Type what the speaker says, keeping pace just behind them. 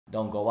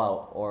don't go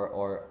out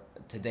or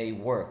today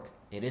work,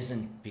 it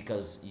isn't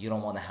because you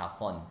don't want to have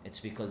fun.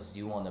 It's because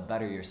you want to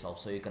better yourself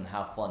so you can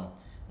have fun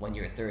when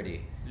you're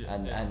 30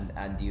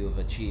 and you've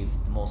achieved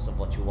most of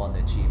what you want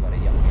to achieve at a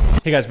young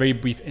age. Hey guys, very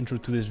brief intro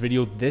to this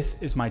video. This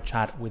is my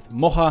chat with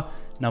Mocha.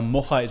 Now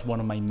Mocha is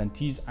one of my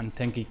mentees and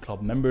 10K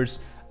club members,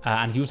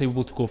 and he was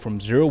able to go from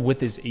 0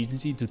 with his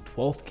agency to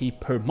 12K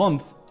per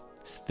month,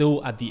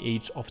 still at the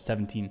age of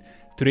 17.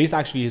 Today's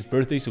actually his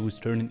birthday, so he's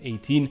turning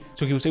 18.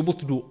 So he was able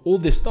to do all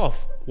this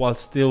stuff while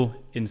still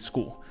in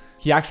school.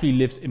 He actually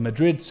lives in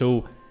Madrid,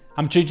 so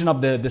I'm changing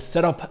up the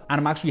setup, and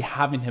I'm actually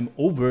having him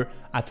over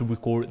to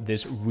record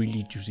this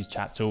really juicy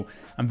chat. So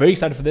I'm very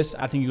excited for this.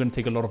 I think you're gonna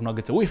take a lot of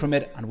nuggets away from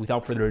it. And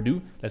without further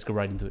ado, let's go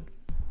right into it.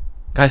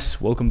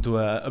 Guys, welcome to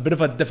a bit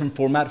of a different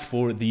format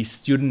for the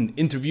student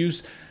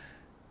interviews.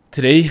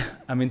 Today,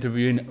 I'm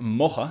interviewing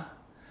Mocha.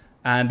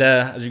 And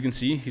as you can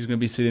see, he's gonna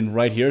be sitting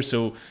right here.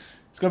 So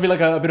it's gonna be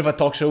like a bit of a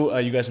talk show.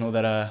 You guys know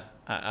that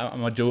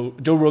I'm a Joe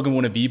Rogan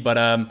wannabe, but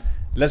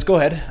let's go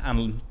ahead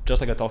and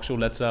just like a talk show,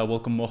 let's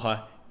welcome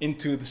Mocha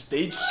into the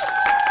stage.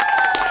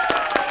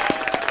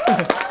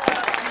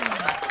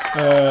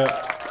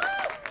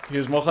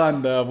 Here's Mocha,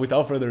 and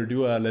without further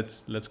ado,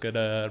 let's get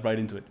right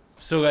into it.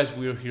 So guys,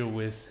 we're here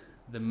with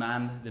the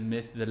man, the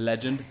myth, the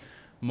legend,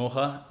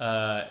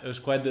 Mocha. It was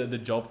quite the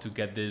job to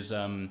get this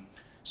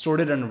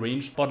sorted and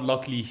arranged, but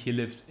luckily he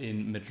lives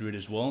in Madrid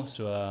as well.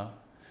 So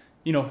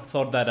you know,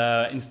 thought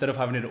that instead of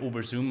having it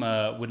over Zoom,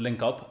 we'd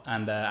link up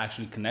and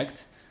actually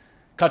connect.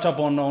 Catch up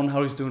on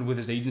how he's doing with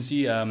his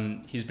agency.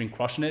 He's been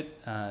crushing it,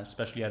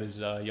 especially at his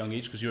young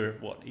age, because you're,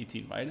 what,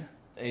 18, right?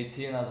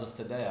 18 as of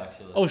today,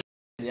 actually. Oh,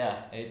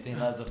 yeah, 18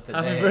 as of today.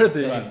 happy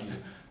birthday, man. You.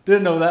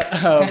 Didn't know that,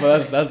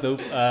 but that's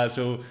dope.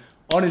 So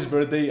on his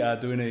birthday,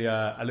 doing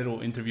a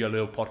little interview, a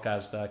little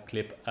podcast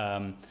clip.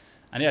 And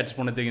yeah, I just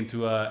want to dig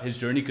into his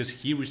journey, because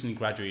he recently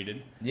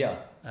graduated. Yeah.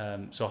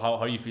 So how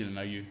are you feeling?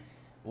 Are you?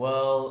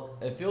 Well,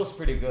 it feels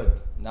pretty good.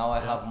 Now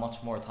I have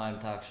much more time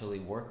to actually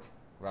work,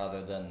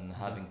 rather than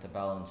having to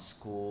balance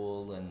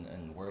school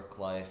and work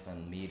life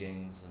and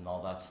meetings and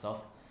all that stuff.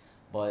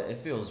 But it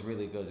feels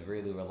really good,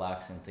 really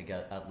relaxing to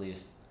get at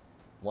least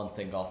one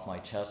thing off my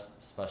chest,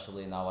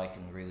 especially now I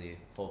can really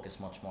focus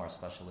much more,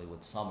 especially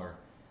with summer.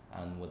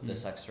 And with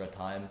this extra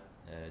time,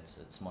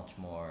 it's much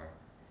more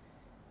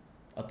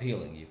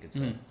appealing, you could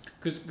say.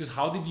 Because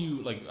how do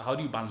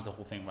you balance the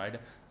whole thing, right?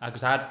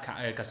 Because I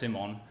had Kasim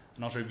on.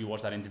 I'm not sure if you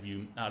watched that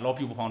interview. A lot of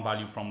people found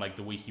value from like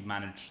the way he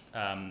managed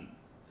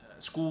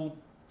school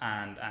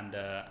and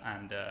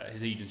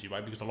his agency,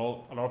 right? Because a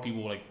lot of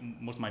people, like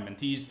most of my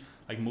mentees,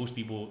 like most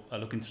people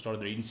looking to start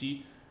their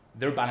agency,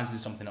 they're balancing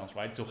something else,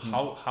 right? So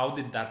how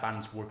did that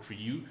balance work for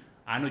you?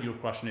 I know you're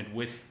crushing it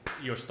with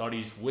your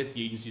studies, with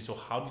the agency. So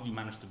how did you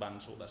manage to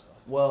balance all that stuff?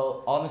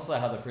 Well, honestly, I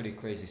had a pretty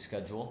crazy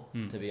schedule,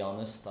 to be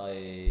honest.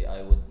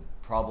 I would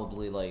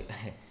probably like,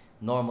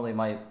 normally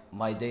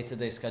my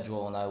day-to-day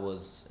schedule when I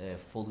was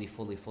fully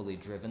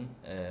driven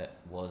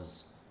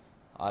was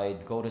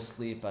I'd go to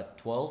sleep at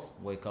 12,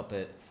 wake up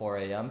at 4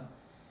 a.m.,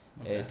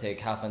 take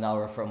half an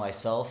hour for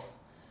myself,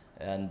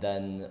 and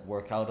then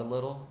work out a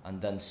little,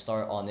 and then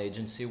start on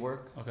agency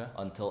work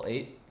until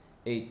 8.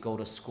 8, go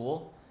to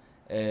school.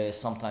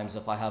 Sometimes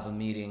if I have a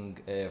meeting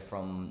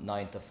from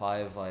 9 to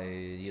 5,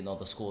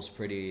 the school's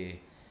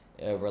pretty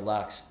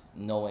relaxed,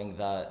 knowing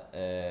that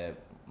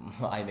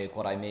I make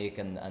what I make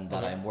and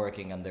that I'm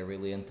working, and they're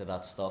really into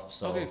that stuff.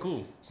 So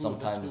cool.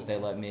 Sometimes they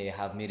let me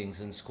have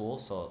meetings in school,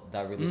 so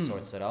that really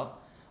sorts it out.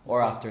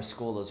 Or after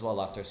school as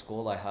well. After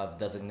school, I have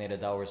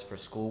designated hours for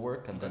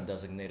schoolwork, and then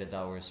designated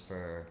hours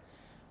for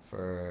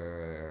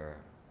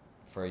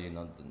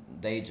the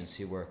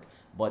agency work.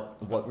 But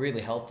what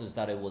really helped is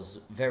that it was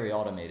very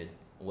automated,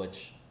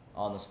 which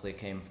honestly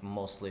came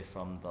mostly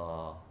from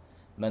the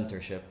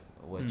mentorship,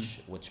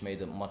 which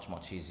made it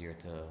much easier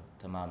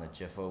to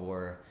manage. If it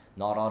were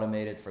not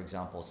automated, for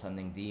example,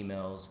 sending the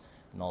emails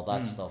and all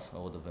that stuff, it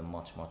would have been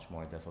much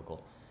more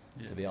difficult,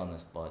 to be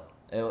honest. But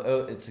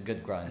it's a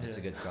good grind. It's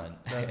a good grind.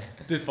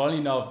 Funny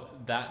enough,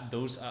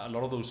 a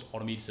lot of those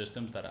automated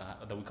systems that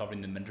we covered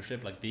in the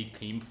mentorship, like they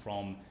came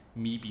from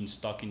me being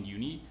stuck in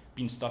uni,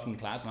 being stuck in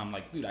class, and I'm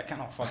like, dude, I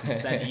cannot fucking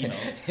send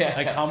emails.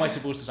 Like, how am I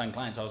supposed to sign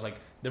clients? So I was like,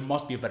 there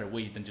must be a better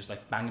way than just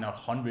like banging out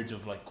hundreds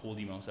of like cold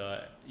emails,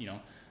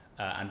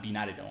 and being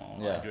at it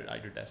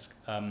at your desk.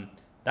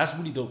 That's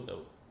really dope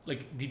though.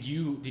 Like, did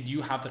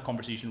you have that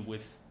conversation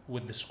with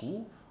the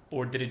school,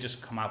 or did it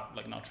just come out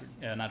like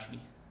naturally?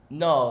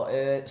 No,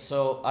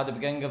 so at the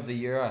beginning of the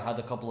year, I had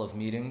a couple of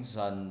meetings,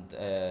 and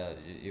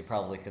you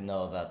probably can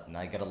know that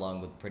I get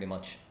along with pretty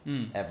much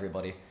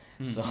everybody.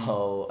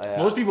 So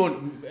most people,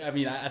 I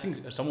mean, I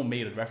think someone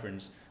made a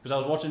reference, because I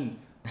was watching,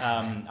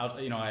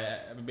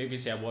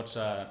 I watched,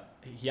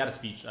 he had a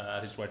speech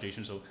at his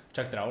graduation, so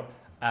checked it out,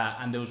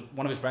 and there was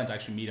one of his friends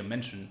actually made a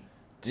mention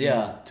to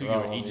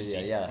your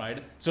agency,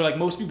 right? So like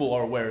most people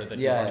are aware that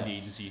you're in the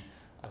agency.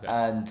 Okay.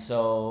 And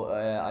so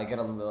I get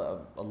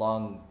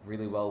along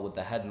really well with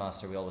the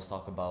headmaster. We always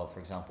talk about, for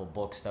example,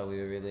 books that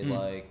we really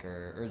like,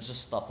 or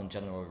just stuff in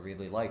general we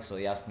really like. So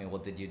he asked me,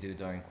 what did you do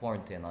during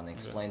quarantine? And I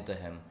explained to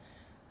him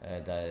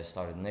that I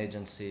started an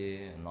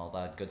agency and all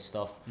that good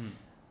stuff.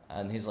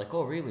 And he's like,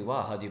 oh, really?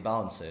 Wow, how do you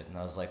balance it? And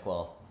I was like,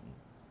 well,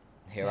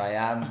 here I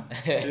am.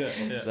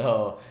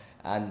 So,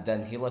 and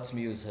then he lets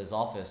me use his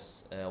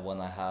office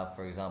when I have,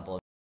 for example,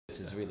 which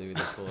is really,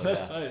 really cool.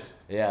 That's right.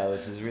 Yeah,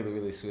 which is really,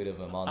 really sweet of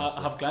him,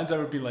 honestly. Have clients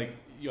ever been like,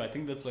 yo, I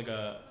think that's like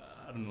a,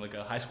 I don't know, like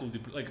a high school,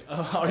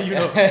 are you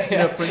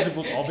in a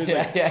principal's office?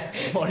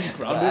 Are you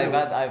grounded?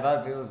 I've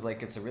had people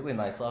like, it's a really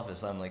nice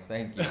office. I'm like,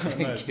 thank you,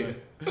 thank you.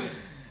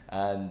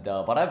 And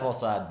but I've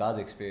also had bad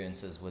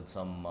experiences with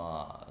some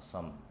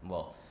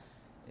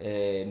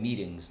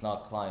meetings,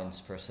 not clients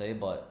per se,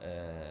 but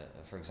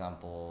for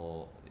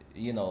example,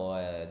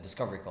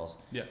 discovery calls.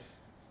 Yeah.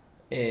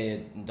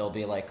 They'll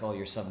be like, oh,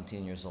 you're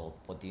 17 years old.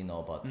 What do you know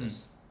about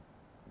this?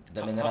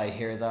 The minute I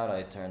hear that,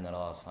 I turn it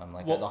off. I'm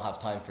like, I don't have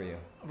time for you.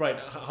 Right.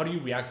 How do you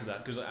react to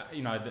that? Because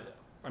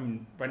I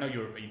mean, right now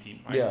you're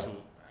 18, right? Yeah. So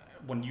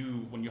when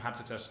you had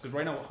success, because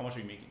right now, how much are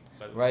you making?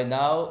 Right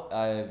now,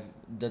 I've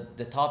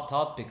the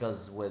top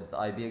because with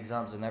IB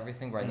exams and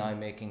everything. Right now, I'm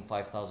making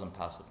 5,000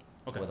 passive.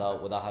 Okay.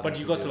 Without having. But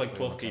you got to like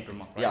 12K per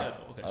month, right? Yeah.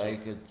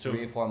 Okay. So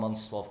 3-4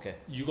 months, 12K.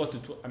 You got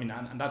to,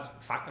 and that's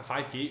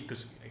 5K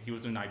because he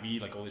was doing IB,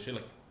 like all this shit,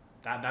 like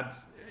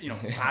that's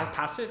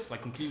passive,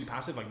 like completely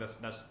passive, like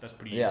that's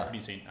pretty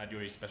insane at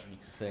your age, especially.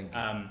 Thank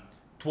you.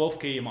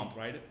 12K a month,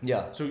 right?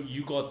 Yeah. So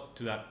you got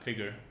to that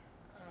figure,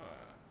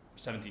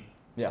 17.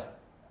 Yeah.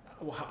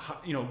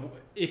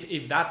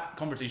 If that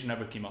conversation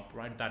ever came up,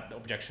 right? That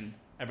objection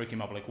ever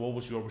came up, like what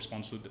was your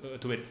response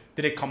to it?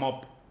 Did it come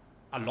up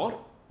a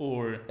lot?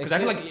 Or because I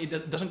feel like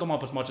it doesn't come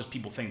up as much as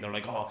people think. They're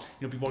like, oh,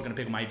 people are gonna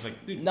pick my age.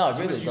 Like, dude, no, it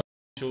really doesn't.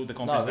 Show the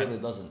confidence. No, it really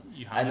doesn't.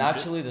 And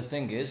actually, the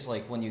thing is,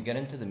 like, when you get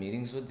into the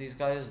meetings with these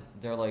guys,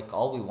 they're like,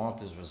 all we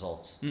want is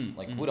results.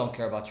 We don't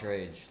care about your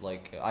age.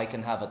 Like, I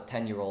can have a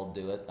 10-year-old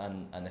do it,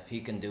 and if he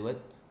can do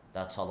it,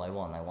 that's all I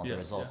want. I want the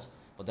results.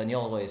 But then you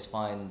always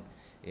find,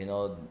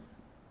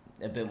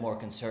 a bit more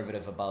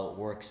conservative about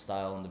work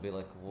style, and to be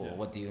like, well,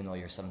 what do you know?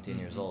 You're 17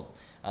 years old.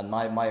 And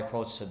my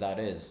approach to that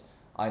is,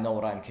 I know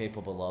what I'm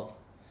capable of.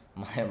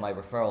 My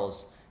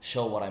referrals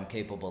show what I'm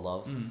capable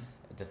of.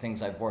 The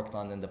things I've worked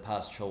on in the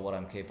past show what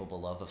I'm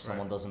capable of. If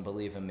someone doesn't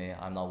believe in me,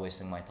 I'm not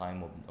wasting my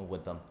time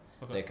with them.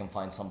 Okay. They can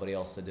find somebody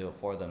else to do it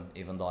for them,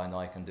 even though I know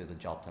I can do the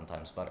job 10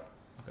 times better.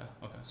 Okay.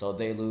 So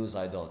they lose,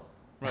 I don't.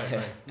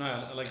 Right. No,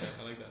 I like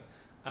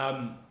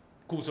that.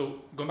 Cool.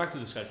 So going back to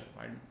the schedule,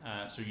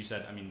 right? So you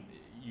said, I mean,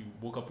 you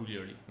woke up really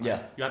early. Right?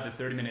 Yeah. You had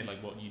the 30-minute,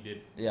 like what you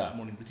did,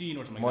 morning routine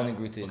or something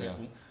morning like that. Morning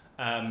routine,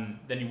 Cool.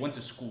 Then you went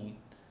to school.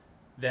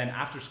 Then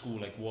after school,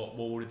 like what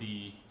were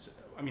the,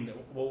 I mean,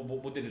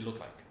 what did it look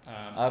like?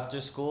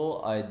 After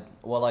school, I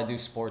do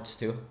sports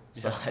too,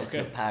 so it's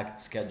a packed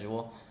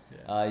schedule.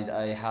 Yeah.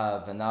 I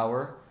have an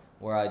hour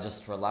where I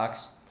just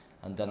relax,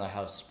 and then I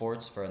have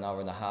sports for an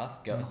hour and a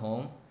half, get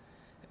home,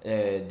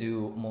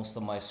 do most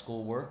of my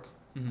school work,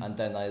 and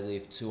then I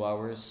leave 2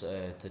 hours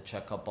to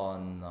check up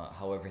on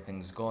how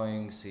everything's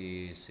going,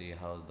 see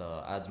how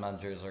the ads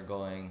managers are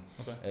going,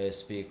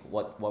 speak.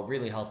 What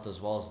really helped as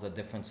well is the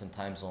difference in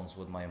time zones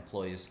with my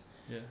employees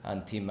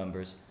and team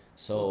members.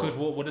 So because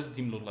what does the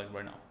team look like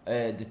right now?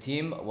 The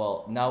team,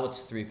 well, now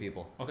it's 3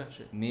 people. Okay,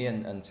 sure. Me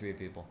and 3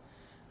 people.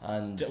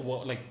 And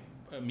what, like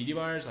media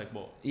buyers, like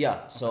what?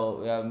 Yeah,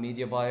 so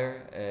media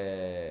buyer,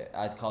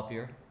 ad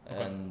copier,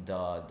 and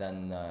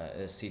then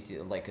a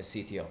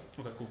CTO.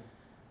 Okay, cool.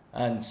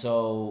 And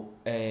so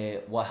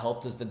what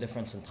helped is the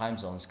difference in time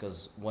zones,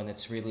 because when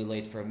it's really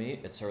late for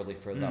me, it's early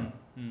for them.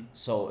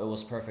 So it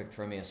was perfect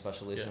for me,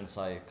 especially since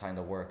I kind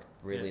of worked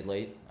really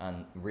late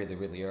and really,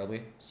 really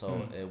early.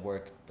 So it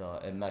worked,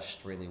 it meshed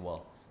really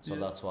well. So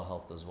that's what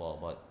helped as well.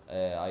 But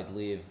I'd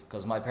leave,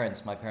 because my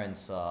parents,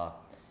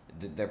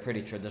 they're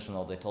pretty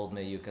traditional. They told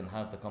me you can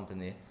have the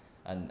company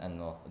and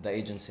the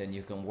agency and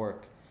you can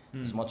work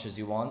as much as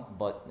you want.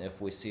 But if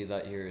we see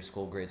that your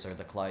school grades are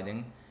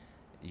declining,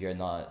 you're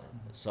not.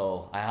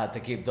 So I had to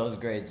keep those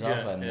grades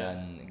up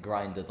and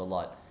grinded a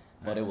lot.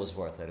 But it was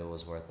worth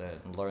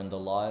it. Learned a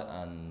lot,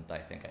 and I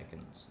think I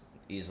can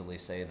easily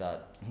say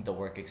that the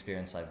work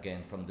experience I've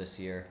gained from this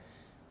year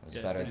is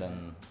better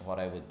than what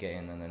I would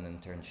gain in an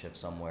internship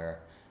somewhere,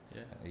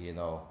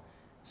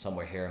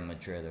 somewhere here in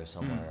Madrid or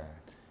somewhere.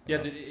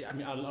 I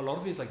mean, a lot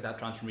of it is like that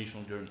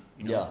transformational journey,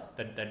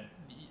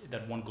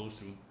 that one goes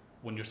through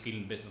when you're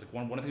scaling business. Like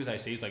one of the things I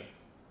say is like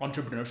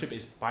entrepreneurship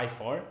is by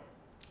far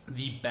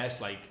the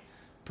best like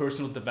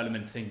personal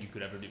development thing you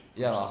could ever do.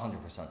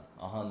 100%,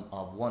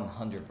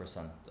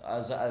 100%.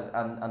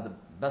 And the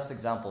best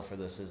example for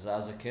this is,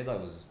 as a kid,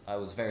 I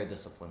was very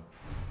disciplined.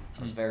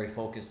 I was very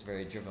focused,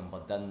 very driven.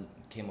 But then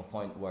came a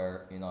point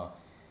where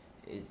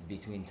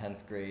between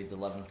 10th grade,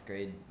 11th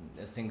grade,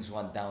 things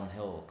went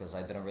downhill because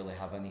I didn't really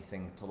have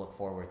anything to look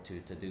forward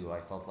to do. I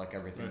felt like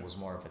everything was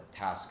more of a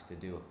task to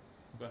do.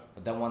 Okay.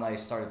 But then when I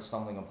started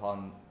stumbling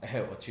upon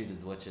what you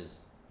did, which is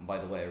by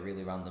the way, a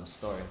really random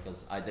story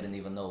because I didn't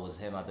even know it was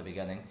him at the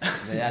beginning.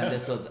 And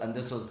this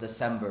was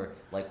December,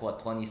 like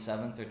what,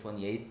 27th or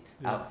 28th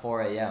at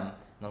 4 a.m. And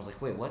I was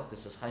like, wait, what?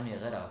 This is Jaime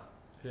Higuera.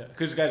 Yeah,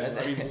 because guys, I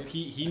mean,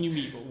 he knew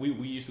me.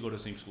 We used to go to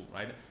the same school,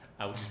 right?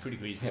 Which is pretty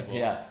crazy. Well.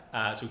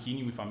 Yeah. So he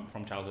knew me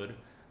from childhood,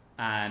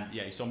 and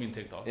yeah, he saw me on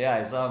TikTok. Yeah,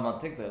 I saw him on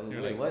TikTok.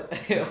 You're Wait, like, what?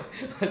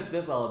 What's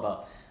this all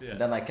about? Yeah.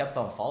 Then I kept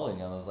on following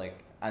him. I was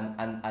like, and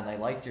I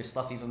liked your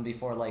stuff even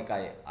before like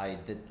I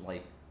did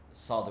like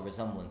saw the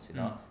resemblance, you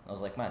know. I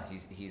was like, man,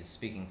 he's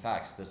speaking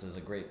facts. This is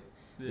a great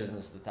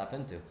business to tap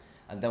into.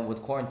 And then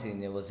with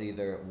quarantine, it was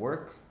either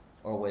work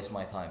or waste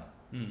my time.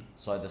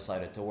 So I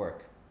decided to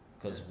work,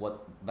 because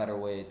what better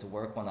way to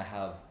work when I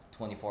have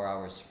 24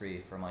 hours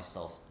free for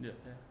myself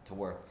to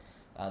work.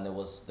 And it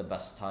was the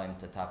best time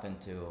to tap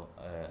into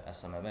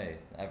SMMA.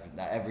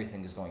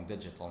 Everything is going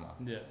digital now.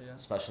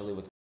 Especially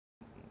with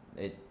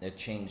it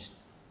changed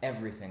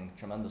everything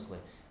tremendously,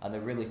 and it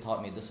really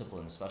taught me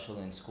discipline,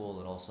 especially in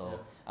school. It also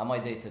and my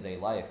day-to-day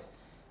life.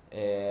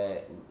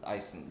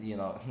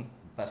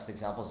 Best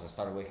examples, I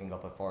started waking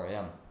up at 4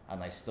 a.m.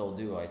 and I still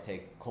do. I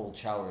take cold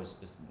showers,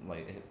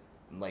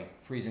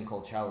 like freezing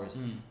cold showers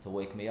to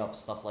wake me up.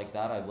 Stuff like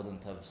that I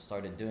wouldn't have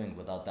started doing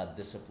without that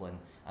discipline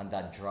and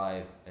that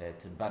drive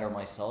to better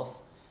myself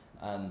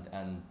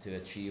and to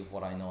achieve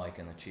what I know I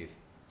can achieve.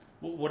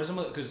 What are some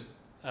of because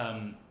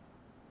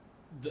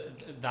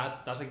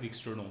that's like the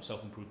external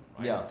self-improvement,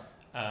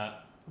 right?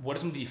 What are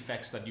some of the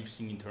effects that you've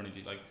seen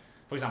internally? Like,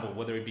 for example,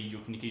 whether it be your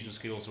communication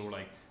skills or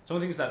like some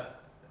of the things that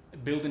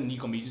building an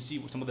e-com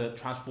agency, some of the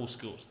transferable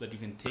skills that you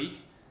can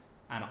take.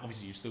 And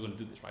obviously you're still going to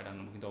do this, right?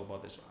 And we can talk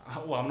about this.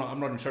 Well, I'm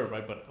not even sure,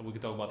 right? But we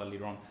can talk about that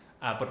later on.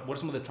 But what are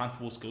some of the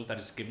transferable skills that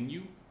it's given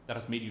you that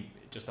has made you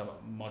just a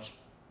much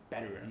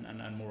better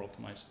and more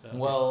optimized?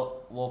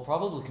 Well,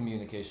 probably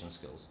communication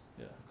skills.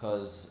 Yeah.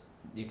 Because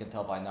you can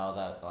tell by now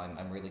that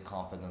I'm really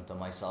confident in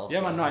myself.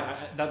 Yeah, man. No,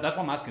 that's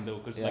what I'm asking though,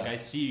 because like I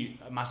see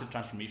a massive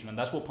transformation, and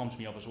that's what pumps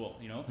me up as well.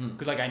 You know,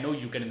 because like I know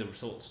you're getting the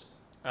results,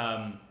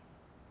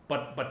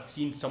 but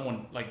seeing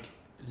someone like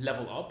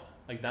level up.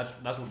 Like that's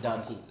what's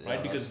fucking cool,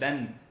 right? Because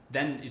then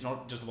it's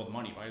not just about the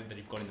money, right? That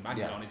you've got in the bank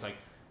account. It's like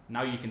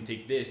now you can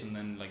take this and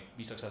then like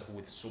be successful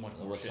with so much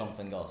more with shit.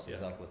 Something else,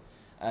 exactly.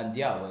 And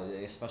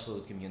especially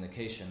with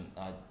communication,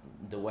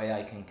 the way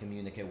I can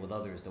communicate with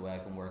others, the way I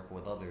can work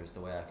with others,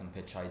 the way I can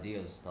pitch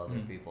ideas to other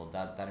people,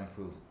 that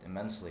improved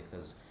immensely.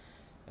 Because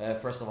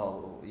first of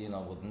all, you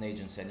know, with an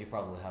agency, and you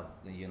probably have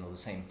the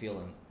same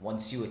feeling.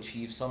 Once you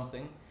achieve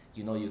something,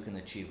 you know you can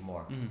achieve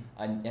more,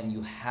 and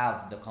you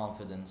have the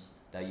confidence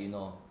that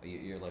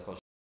you're like, oh,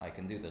 I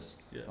can do this.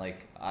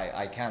 Like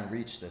I can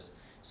reach this.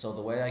 So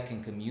the way I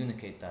can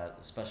communicate that,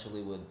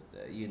 especially with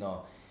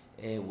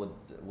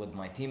with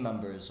my team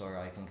members, or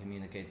I can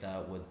communicate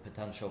that with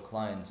potential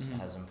clients,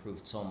 has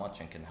improved so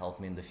much and can help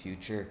me in the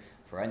future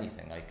for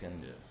anything. I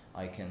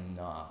can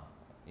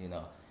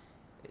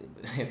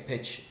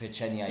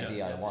pitch any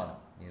idea I want.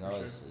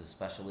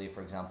 Especially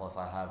for example, if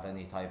I have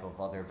any type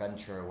of other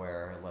venture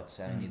where let's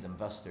say I need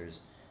investors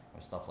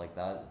or stuff like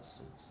that,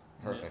 it's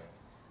perfect.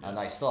 And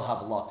I still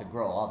have a lot to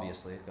grow,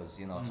 obviously, because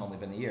it's only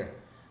been a year.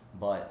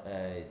 But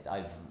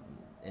I've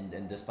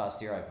in this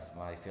past year,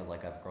 I feel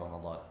like I've grown a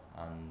lot,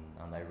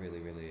 and I really,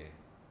 really,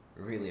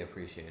 really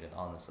appreciate it,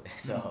 honestly.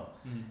 So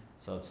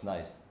it's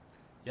nice.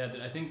 Yeah,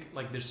 I think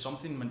like there's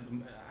something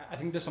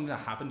that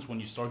happens when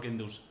you start getting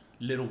those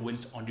little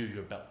wins under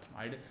your belt,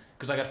 right?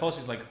 Because like at first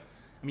it's like,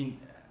 I mean,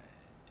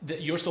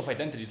 your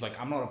self-identity is like,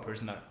 I'm not a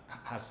person that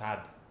has had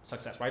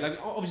success, right? Like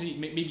obviously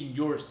maybe in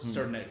your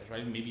certain areas,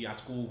 right? Maybe at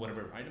school,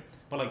 whatever, right?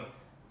 But like,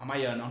 am I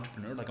an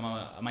entrepreneur? Like,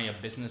 am I a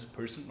business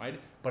person, right?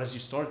 But as you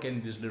start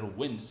getting these little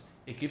wins,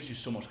 it gives you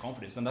so much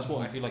confidence, and that's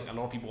what I feel like a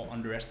lot of people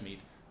underestimate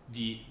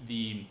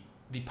the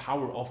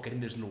power of getting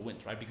these little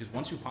wins, right? Because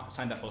once you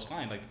sign that first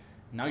client, like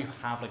now you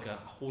have like a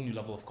whole new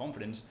level of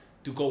confidence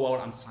to go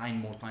out and sign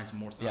more clients and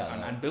more stuff,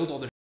 and build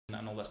other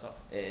and all that stuff.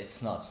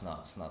 It's nuts.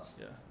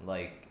 Yeah.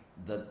 Like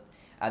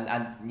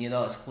and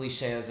as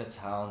cliche as it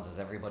sounds, as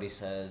everybody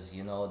says,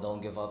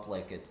 don't give up.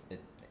 Like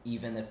it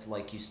even if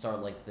like you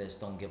start like this,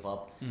 don't give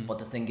up. But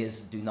the thing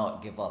is, do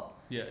not give up.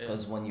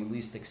 Because when you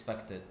least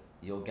expect it,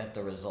 you'll get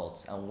the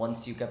results. And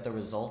once you get the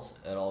results,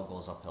 it all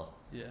goes uphill.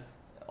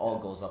 All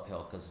goes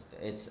uphill, because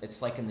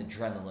it's like an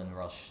adrenaline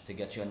rush to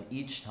get you. And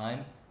each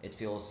time, it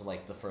feels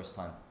like the first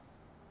time.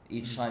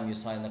 Each time you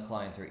sign a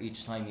client or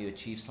each time you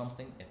achieve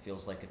something, it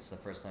feels like it's the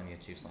first time you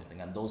achieve something.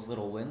 And those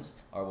little wins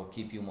are what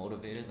keep you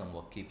motivated and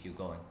what keep you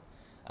going.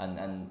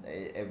 And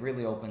it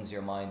really opens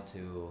your mind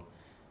to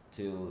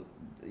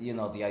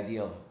the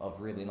idea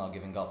of really not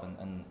giving up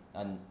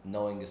and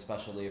knowing,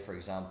 especially for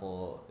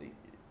example,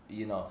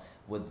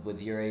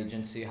 with your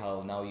agency,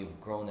 how now you've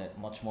grown it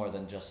much more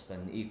than just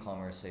an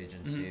e-commerce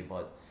agency,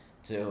 but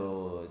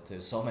to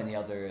so many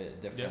other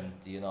different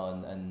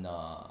and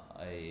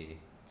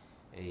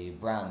a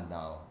brand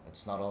now.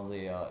 It's not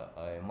only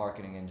a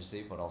marketing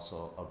agency but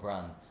also a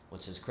brand,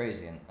 which is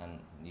crazy. And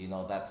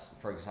that's,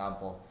 for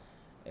example,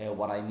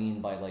 what I mean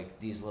by like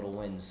these little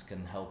wins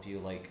can help you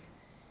like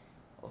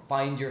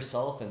find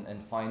yourself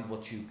and find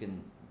what you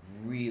can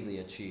really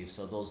achieve.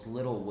 So those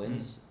little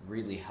wins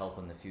really help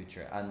in the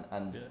future.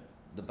 And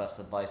the best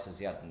advice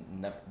is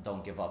never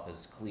don't give up.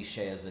 As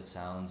cliche as it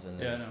sounds, and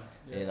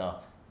you know,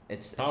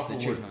 it's powerful the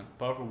words, truth. man.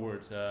 Powerful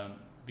words.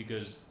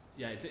 Because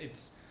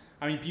it's.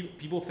 I mean,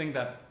 people think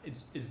that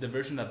it's the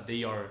version that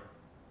they are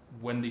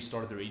when they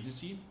start their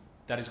agency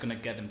that is gonna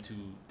get them to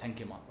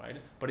 10K a month, right?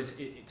 But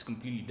it's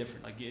completely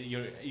different. Like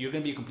you're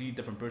gonna be a completely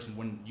different person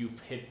when you've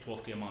hit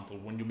 12K a month or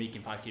when you're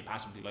making 5K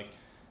passively. Like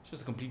it's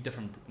just a complete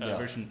different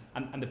version,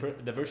 and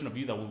the version of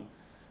you that will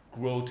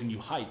grow to new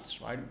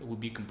heights, right? It will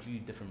be a completely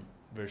different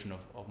version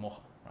of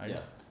Mocha, right?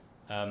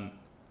 Yeah.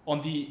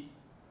 On the,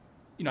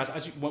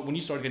 as you, when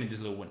you start getting these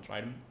little wins,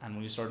 right, and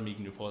when you start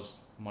making your first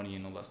money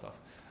and all that stuff,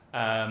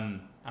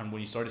 and when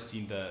you started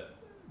seeing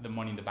the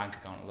money in the bank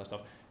account and all that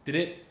stuff, did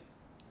it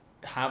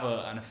have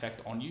an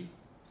effect on you?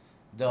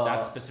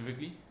 That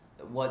specifically?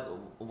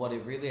 What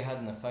it really had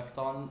an effect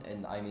on,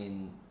 and I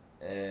mean,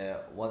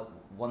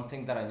 one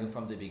thing that I knew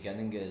from the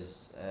beginning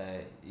is,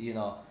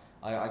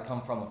 I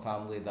come from a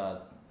family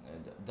that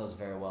does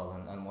very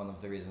well, and one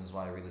of the reasons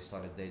why I really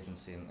started the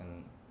agency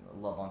and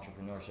love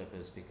entrepreneurship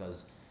is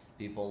because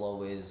people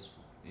always,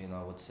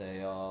 would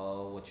say,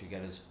 oh, what you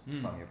get is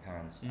from your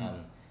parents,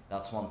 and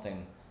that's one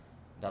thing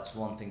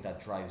that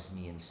drives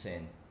me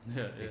insane,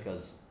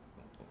 because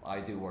I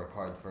do work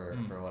hard for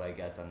what I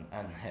get, and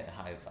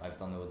I've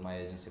done it with my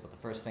agency. But the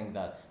first thing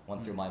that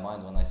went through my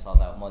mind when I saw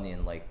that money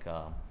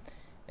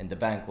in the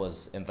bank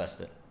was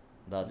invest it.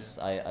 That's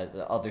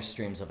other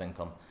streams of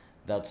income.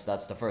 That's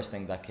the first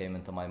thing that came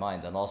into my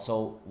mind. And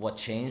also what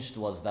changed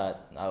was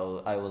that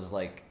I was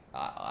like,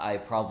 I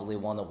probably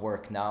want to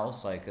work now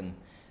so I can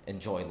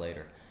enjoy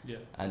later. Yeah.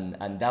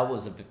 And that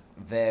was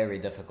very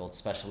difficult,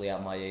 especially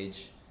at my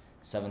age.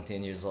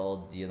 17 years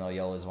old, you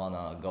always want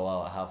to go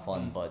out, have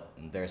fun, but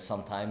there's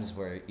some times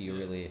where you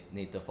really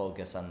need to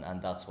focus,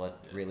 and that's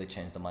what really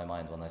changed in my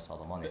mind when I saw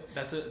the money.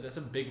 That's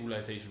a big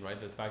realization, right?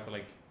 The fact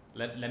that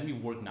let me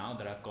work now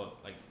that I've got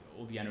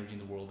all the energy in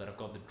the world, that I've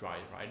got the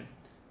drive, right?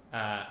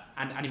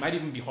 And it might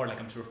even be hard,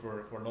 I'm sure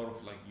for a lot of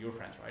your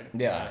friends, right?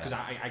 Yeah. Because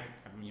I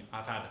mean,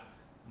 I've had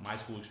my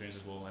school experience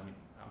as well. I mean,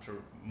 I'm sure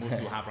most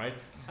people have, right?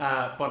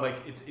 But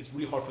it's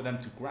really hard for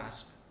them to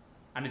grasp.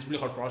 And it's really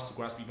hard for us to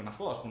grasp even at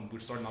first when we're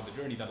starting out the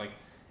journey that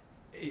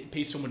it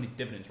pays so many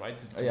dividends, right?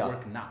 To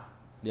work now.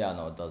 Yeah,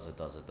 no, it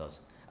does.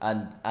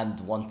 And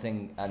one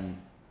thing, and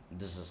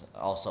this is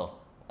also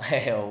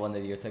one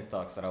of your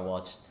TikToks that I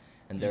watched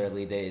in the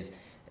early days,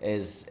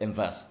 is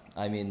invest.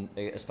 I mean,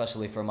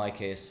 especially for my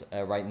case,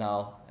 right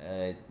now,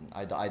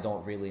 I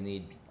don't really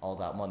need all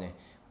that money.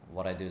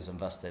 What I do is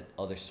invest it,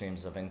 other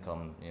streams of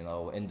income,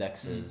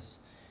 indexes.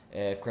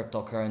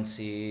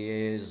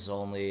 Cryptocurrency is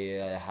only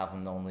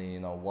having only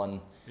one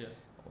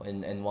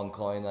in one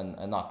coin,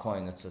 and not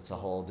coin, it's a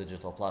whole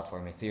digital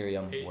platform,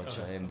 Ethereum, which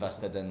I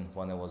invested in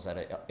when it was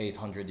at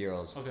 800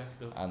 euros,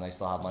 and I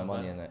still have my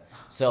money in it.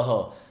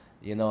 So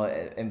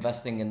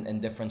investing in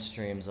different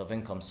streams of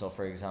income. So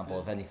for example,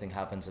 if anything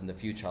happens in the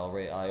future,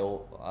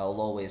 I'll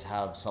always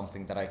have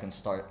something that I can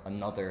start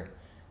another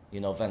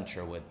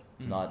venture with.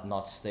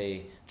 Not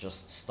stay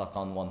just stuck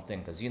on one thing,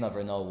 because you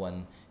never know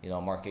when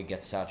market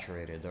gets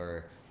saturated,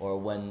 or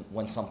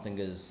when something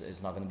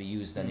is not going to be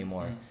used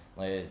anymore.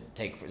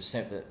 Take for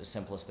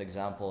simplest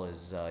example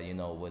is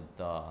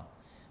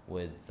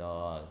with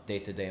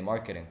day-to-day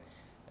marketing,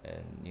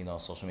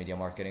 and social media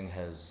marketing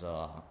has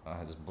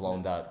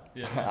blown that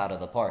out of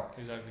the park.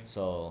 Exactly.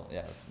 So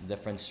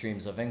different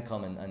streams of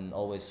income, and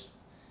always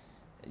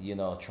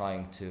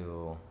trying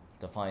to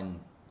find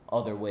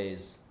other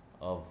ways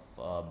of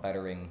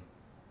bettering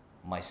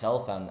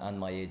myself and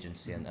my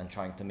agency, and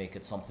trying to make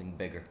it something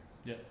bigger.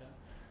 Yeah.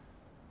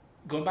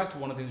 Going back to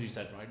one of the things you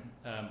said, right?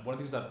 One of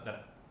the things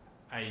that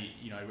I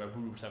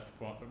really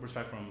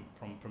respect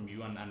from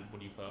you and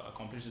what you've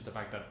accomplished is the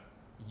fact that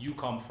you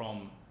come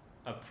from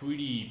a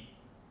pretty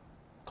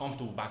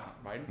comfortable background,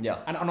 right? Yeah.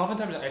 And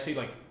oftentimes I say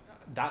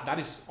that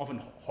is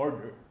often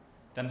harder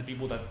than the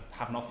people that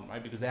have nothing,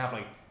 right? Because they have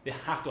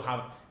to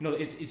have,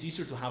 it's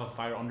easier to have a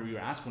fire under your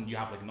ass when you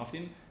have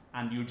nothing,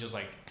 and you're just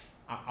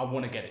I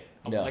want to get it.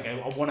 I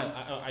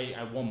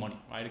want money,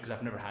 right? Because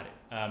I've never had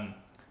it.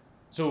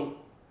 So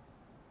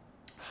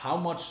how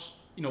much,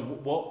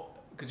 what?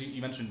 Because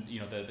you mentioned,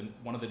 the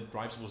one of the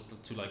drives was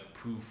to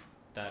prove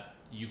that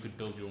you could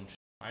build your own shit,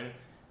 right?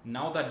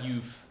 Now that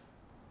you've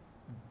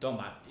done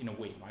that in a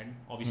way, right?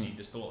 Obviously,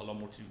 there's still a lot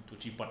more to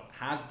achieve, but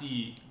has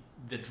the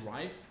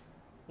drive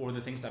or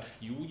the things that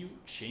fuel you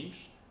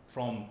changed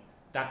from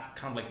that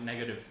kind of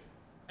negative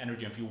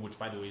energy and fuel, which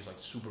by the way is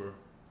super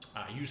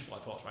useful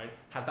at first, right?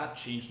 Has that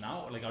changed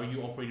now? Are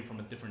you operating from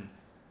a different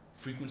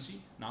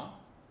frequency now?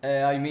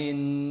 I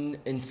mean,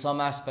 in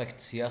some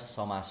aspects, yes,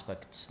 some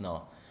aspects,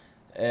 no.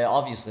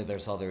 Obviously,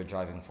 there's other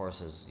driving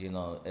forces.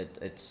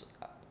 It's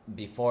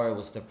before it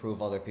was to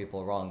prove other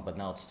people wrong, but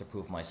now it's to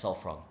prove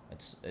myself wrong.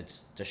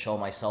 It's to show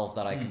myself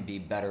that I can be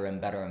better and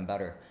better and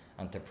better,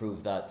 and to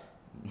prove that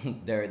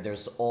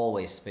there's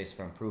always space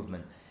for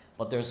improvement.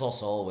 But there's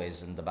also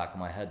always in the back of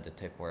my head the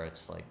tick where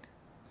it's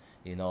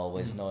You know,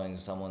 always knowing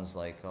someone's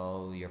like,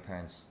 oh, your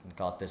parents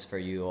got this for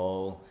you,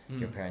 oh,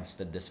 your parents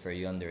did this for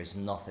you, and there's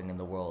nothing in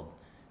the world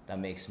that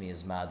makes me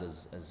as mad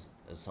as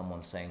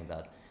someone saying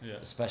that. Yeah.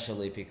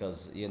 Especially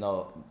because, you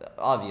know,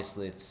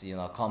 obviously it's, you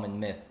know, a common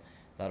myth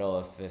that,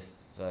 oh, if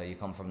you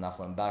come from an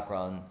affluent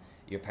background,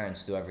 your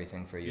parents do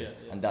everything for you.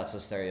 And that's a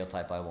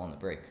stereotype I want to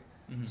break.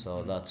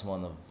 So that's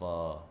one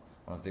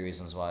of the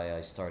reasons why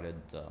I started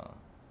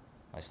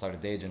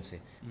the agency.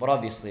 But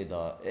obviously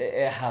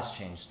it has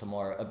changed to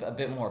a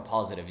bit more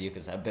positive. You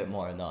could say a bit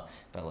more, no,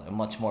 but like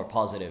much more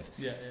positive.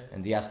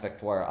 In the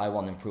aspect where I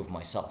want to improve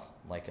myself.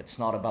 Like, it's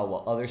not about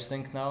what others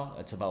think now,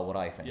 it's about what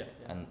I think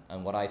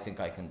and what I think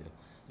I can do.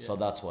 So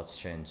that's what's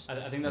changed.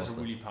 I think that's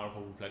mostly a really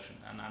powerful reflection,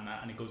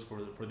 and it goes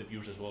for the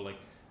viewers as well. Like,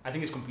 I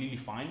think it's completely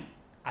fine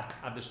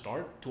at the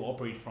start to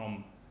operate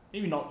from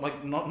maybe not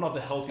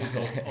the healthiest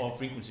of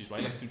frequencies,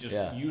 right? Like, to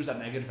just use that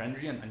negative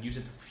energy and use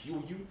it to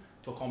fuel you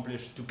to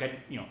accomplish, to get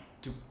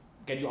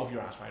you off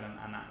your ass, right,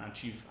 and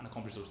achieve and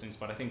accomplish those things.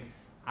 But I think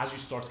as you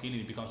start scaling,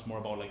 it becomes more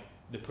about like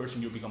the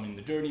person you're becoming in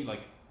the journey,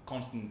 like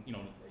constant,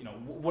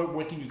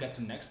 where can you get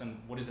to next, and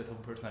what is the type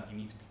of person that you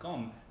need to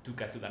become to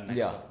get to that next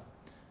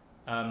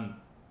level.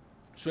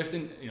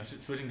 Switching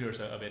gears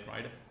a bit,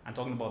 right, and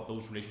talking about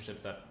those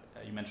relationships that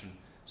you mentioned,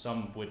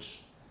 some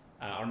which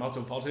are not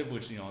so positive,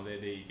 which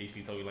they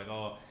basically tell you like,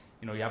 oh,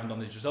 you haven't done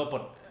this yourself,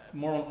 but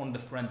more on the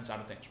friend side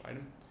of things, right?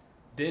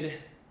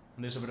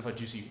 And there's a bit of a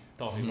juicy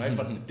topic, right?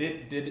 But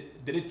did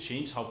it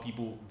change how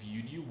people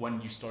viewed you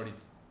when you started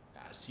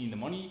seeing the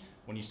money,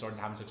 when you started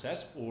having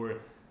success,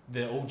 or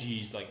the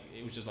OGs, like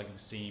it was just like the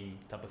same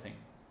type of thing?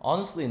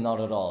 Honestly, not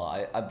at all.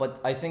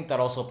 But I think that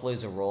also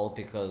plays a role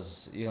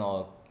because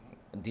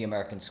the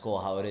American school,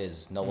 how it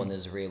is, no one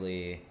is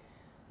really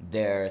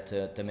there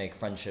to make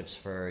friendships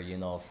for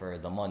for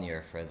the money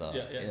or for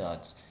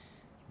the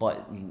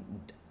but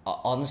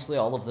honestly,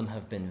 all of them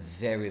have been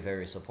very,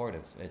 very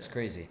supportive. It's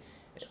crazy.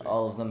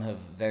 All of them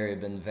have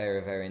been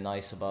very, very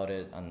nice about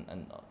it,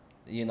 and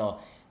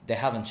they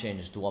haven't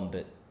changed one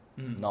bit,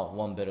 not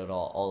one bit at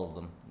all of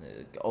them,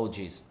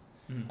 OGs,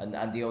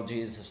 and the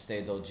OGs have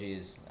stayed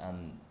OGs,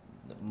 and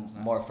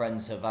more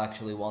friends have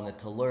actually wanted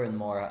to learn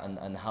more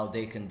and how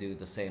they can do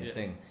the same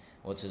thing,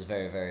 which is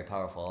very, very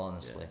powerful,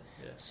 honestly.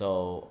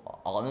 So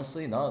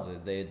honestly, no,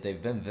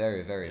 they've been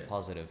very, very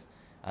positive,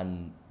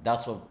 and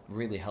that's what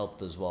really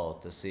helped as well,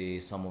 to see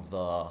some of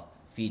the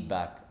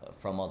feedback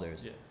from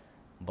others.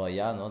 But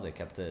they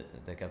kept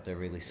it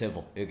really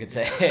civil, you could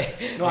say.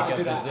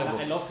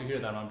 I love to hear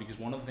that, man, because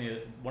one of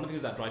the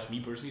things that drives me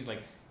personally is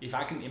like, if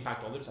I can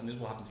impact others, and this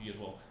will happen to you as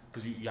well,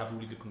 because you have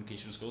really good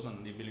communication skills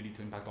and the ability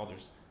to impact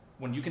others.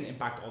 When you can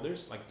impact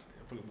others, like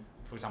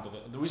for example,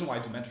 the reason why I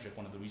do mentorship,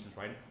 one of the reasons,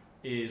 right,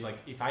 is like,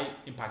 if I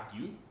impact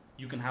you,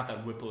 you can have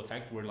that ripple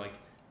effect where like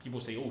people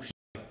say, oh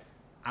shit,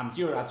 I'm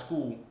here at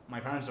school, my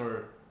parents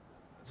are,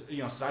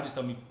 society's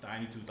telling me that I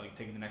need to like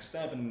take the next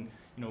step and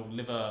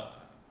live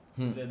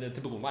the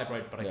typical life,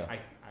 right? But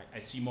I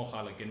see Mocha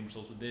like getting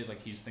results with this,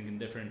 like he's thinking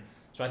different.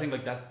 So I think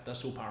like that's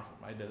so powerful,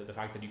 right? The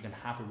fact that you can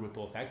have a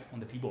ripple effect on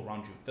the people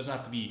around you. It doesn't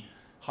have to be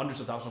hundreds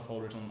of thousands of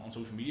followers on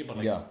social media, but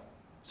like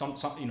some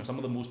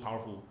of the most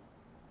powerful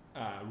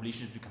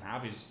relationships you can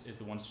have is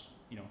the ones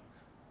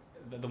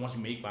the ones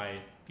you make by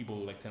people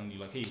like telling you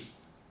like, hey,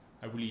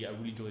 I really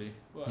enjoy it.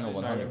 I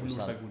really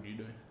respect what you're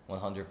doing.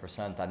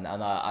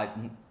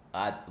 100%.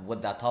 And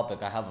with that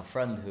topic, I have a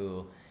friend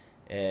who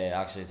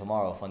actually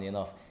tomorrow, funny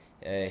enough,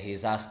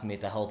 he's asked me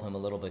to help him a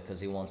little bit because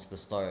he wants to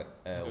start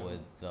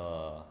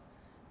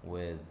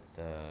with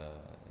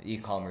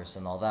e-commerce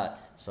and all that.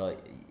 So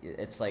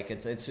it's like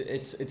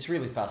it's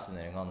really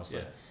fascinating,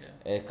 honestly,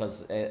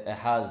 because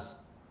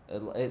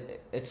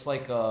it's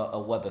like a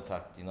web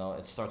effect.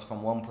 It starts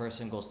from one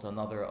person, goes to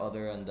another,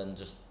 and then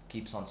just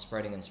keeps on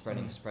spreading and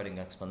spreading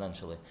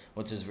exponentially,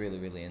 which is really,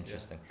 really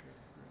interesting.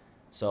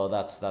 So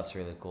that's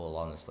really cool,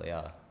 honestly.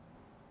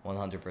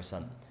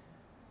 100%.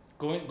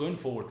 Going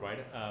forward,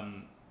 right?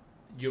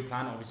 Your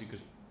plan, obviously,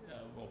 because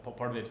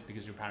part of it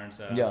because your parents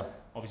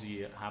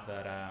obviously have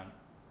that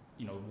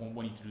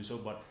want you to do so,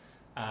 but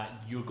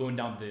you're going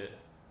down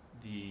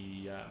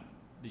the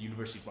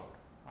university route,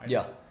 right?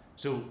 Yeah.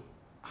 So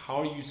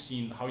how are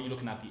you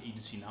looking at the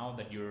agency now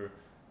that you're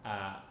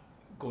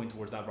going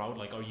towards that route?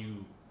 Like,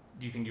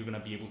 do you think you're going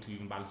to be able to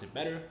even balance it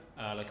better?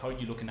 Like, how are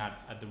you looking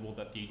at the role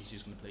that the agency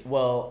is going to play?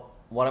 Well,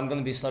 what I'm going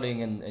to be studying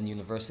in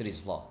university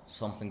is law,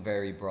 something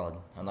very broad.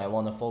 And I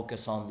want to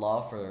focus on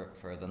law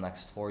for the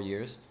next 4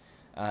 years.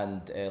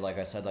 And like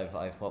I said,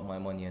 I've put my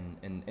money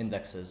in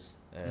indexes,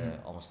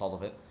 almost all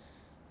of it.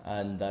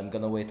 And I'm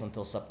going to wait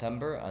until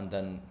September and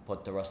then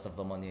put the rest of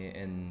the money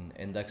in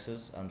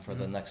indexes. And for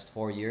the next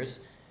 4 years,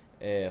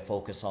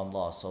 focus on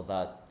law, so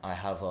that I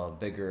have a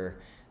bigger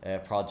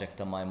project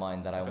in my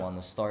mind that I want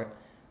to start.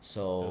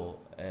 So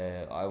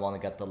I want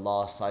to get the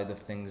law side of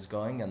things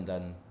going, and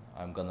then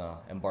I'm gonna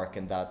embark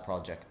in that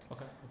project.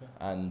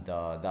 And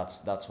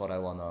that's what I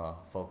want to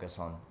focus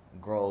on.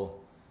 Grow,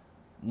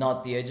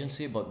 not the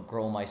agency, but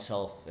grow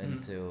myself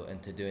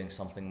into doing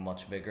something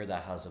much bigger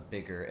that has a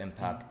bigger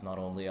impact, not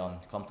only on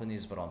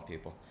companies but on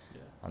people.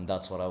 and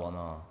that's what I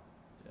wanna.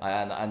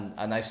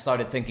 And I've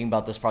started thinking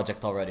about this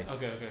project already.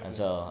 Okay. And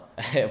so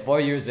 4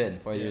 years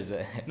in.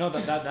 No,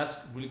 that's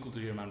really cool to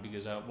hear, man.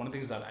 Because one of the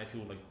things that I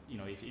feel like, you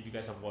know, if you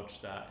guys have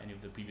watched any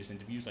of the previous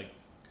interviews, like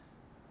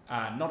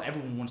not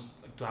everyone wants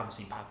to have the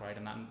same path, right?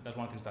 And that's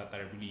one of the things that I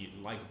really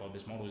like about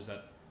this model is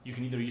that you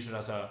can either use it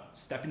as a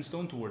stepping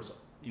stone towards,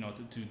 you know,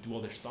 to do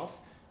other stuff.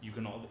 You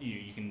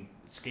can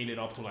scale it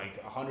up to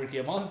like 100K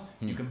a month.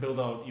 You can build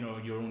out, you know,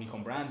 your own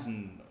e-com brands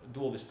and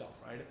do all this stuff,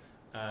 right?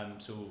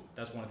 So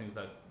that's one of the things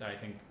that I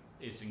think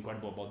is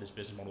incredible about this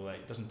business model, that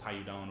it doesn't tie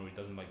you down, or it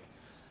doesn't, like,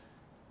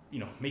 you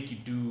know, make you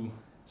do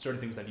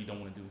certain things that you don't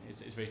want to do.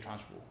 It's very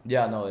transferable.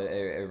 Yeah, no,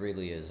 it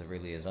really is. It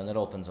really is. And it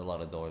opens a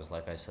lot of doors,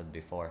 like I said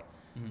before.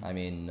 I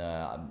mean,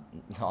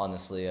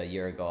 honestly, a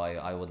year ago,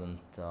 I wouldn't,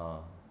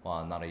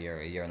 well, not a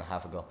year and a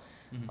half ago,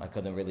 I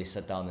couldn't really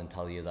sit down and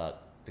tell you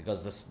that,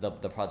 because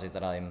the project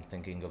that I'm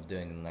thinking of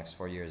doing in the next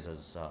 4 years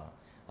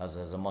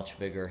has a much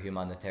bigger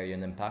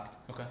humanitarian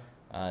impact. Okay.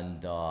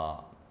 And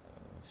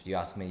if you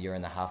ask me a year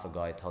and a half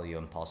ago, I tell you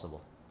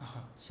impossible.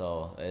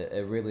 So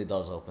it really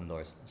does open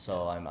doors.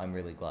 So I'm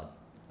really glad.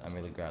 I'm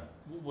really glad.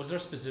 Was there a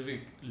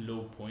specific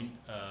low point,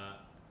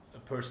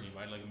 personally,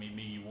 right? Like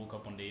maybe you woke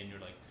up one day and you're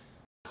like,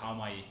 how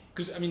am I?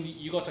 Because I mean,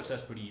 you got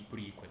success pretty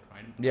quick,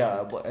 right?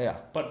 Yeah, yeah.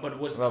 But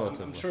was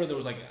relatively. I'm sure there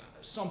was like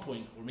some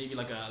point, or maybe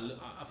like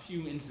a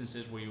few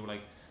instances where you were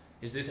like,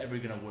 is this ever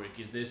gonna work?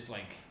 Is this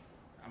like,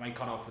 am I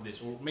cut out for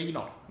this, or maybe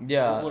not?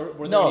 Yeah.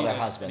 Were No, there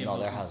there has been. No,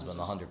 there has been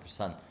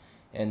 100%.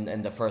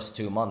 In the first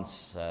 2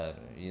 months,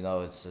 you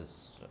know, it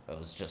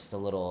was just a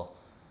little,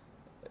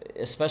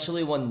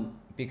 especially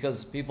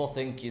because people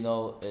think, you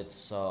know,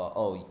 it's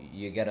oh,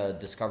 you get a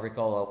discovery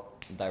call,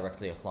 oh,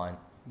 directly a client.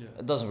 Yeah.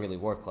 It doesn't really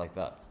work like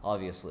that,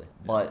 obviously.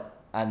 Yeah. But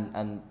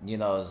and you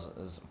know,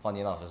 as funny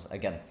enough, is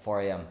again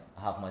 4 a.m.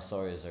 Half my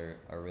stories are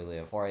really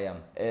at 4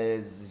 a.m.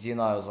 Is, you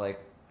know, I was like,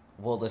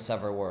 will this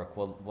ever work?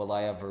 Will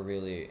I ever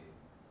really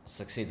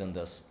succeed in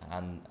this?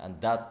 And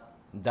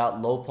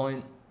that low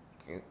point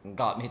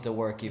got me to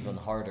work even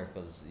harder,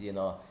 because, you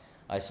know,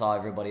 I saw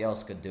everybody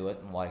else could do it,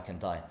 and why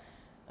can't I?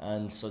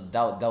 And so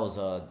that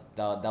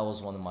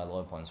was one of my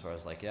low points, where I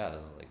was like, yeah, I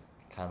was like,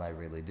 can I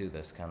really do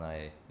this? Can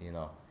I, you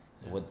know,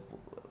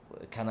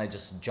 can I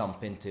just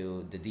jump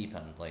into the deep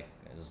end? Like,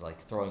 it was like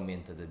throwing me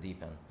into the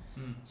deep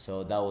end.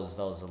 So that was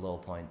a low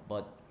point.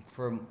 But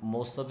for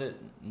most of it,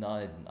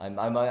 no,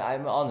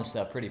 I'm honestly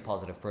a pretty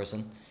positive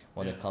person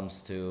when it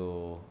comes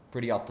to,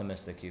 pretty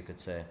optimistic, you could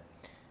say.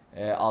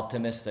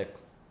 Optimistic,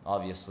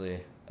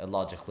 obviously,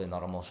 logically,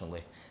 not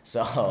emotionally.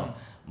 So,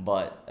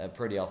 but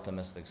pretty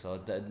optimistic. So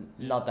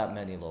not that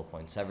many low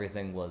points.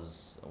 Everything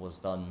was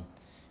done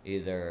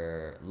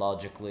either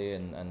logically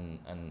and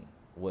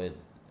with,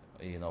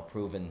 you know,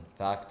 proven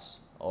facts,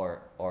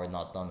 or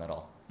not done at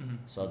all.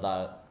 So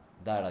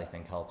that I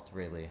think helped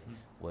really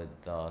with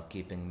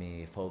keeping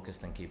me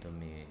focused and keeping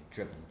me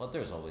driven. But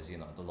there's always, you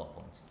know, the low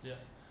points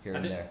here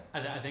and there.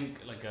 I think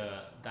like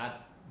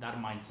that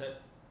mindset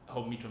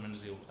helped me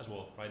tremendously as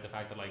well, right? The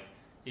fact that, like,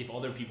 if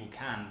other people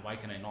can, why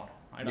can I not?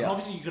 Right? And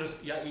obviously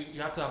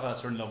you have to have a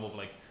certain level of,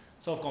 like,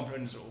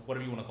 self-confidence, or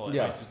whatever you want to call it,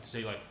 right? To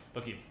say, like,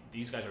 look, if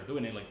these guys are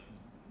doing it, like,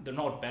 they're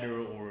not better,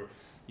 or,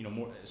 you know,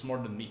 more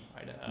smarter than me,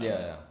 right?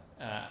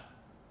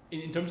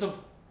 In terms of,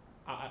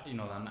 you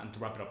know, and to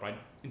wrap it up, right?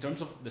 In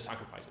terms of the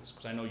sacrifices,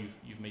 because I know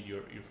you've made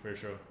your fair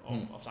share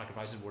of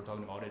sacrifices. We're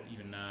talking about it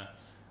even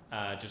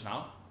just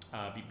now,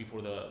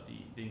 before the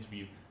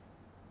interview.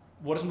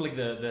 What are some, like,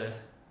 the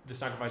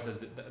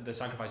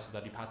sacrifices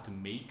that you've had to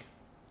make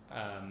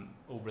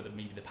over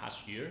maybe the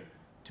past year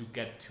to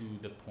get to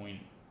the point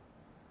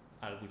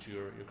at which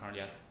you're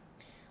currently at?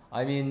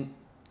 I mean,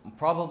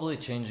 probably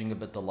changing a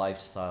bit the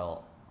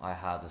lifestyle I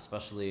had,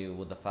 especially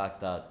with the fact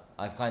that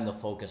I've kind of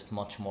focused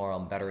much more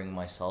on bettering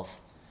myself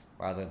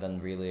rather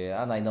than really,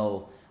 and I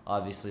know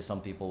obviously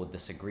some people would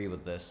disagree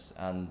with this,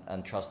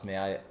 and trust me,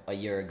 a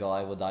year ago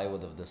I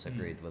would have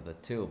disagreed with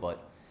it too,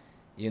 but,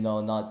 you know,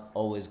 not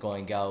always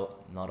going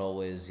out, not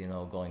always, you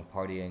know, going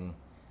partying,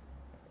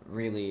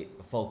 really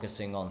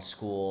focusing on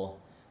school,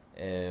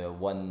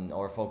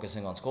 or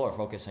focusing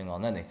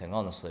on anything,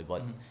 honestly,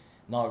 but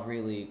not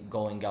really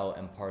going out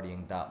and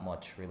partying that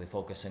much, really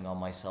focusing on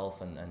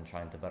myself and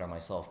trying to better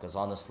myself. Because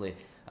honestly,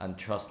 and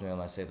trust me when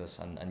I say this,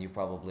 and you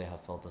probably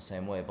have felt the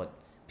same way, but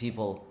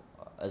people,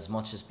 as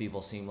much as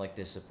people seem like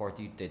they support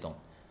you, they don't.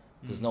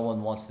 Because no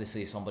one wants to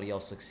see somebody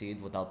else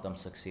succeed without them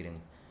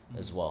succeeding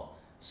as well.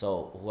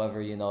 So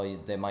whoever, you know,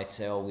 they might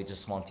say, oh, we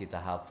just want you to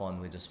have fun,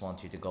 we just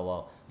want you to go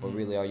out. But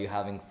really, are you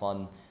having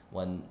fun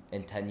when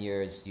in 10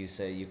 years you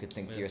say, you could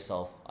think to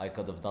yourself, I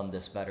could have done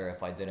this better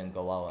if I didn't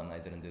go out and I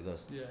didn't do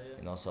this.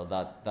 You know, so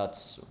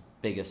that's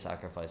biggest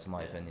sacrifice in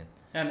my opinion.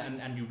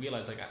 And you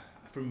realize, like,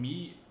 for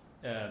me,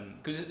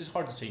 because it's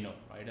hard to say no,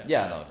 right?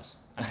 No, it is.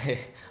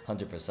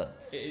 100%.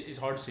 It's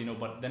hard to say no,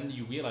 but then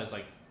you realize,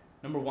 like,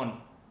 number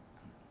one,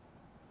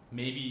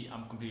 maybe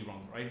I'm completely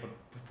wrong, right? But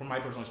from my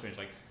personal experience,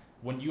 like,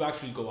 when you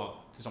actually go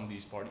out to some of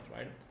these parties,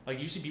 right? Like,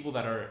 you see people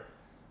that are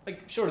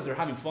like sure they're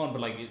having fun,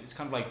 but like it's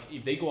kind of like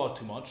if they go out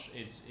too much,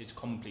 it's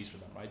commonplace for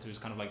them, right? So it's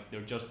kind of like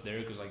they're just there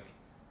because like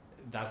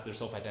that's their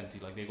self identity.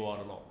 Like they go out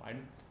a lot,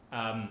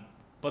 right?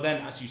 But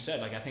then as you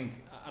said, like I think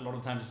a lot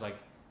of times it's like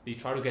they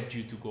try to get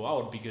you to go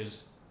out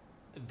because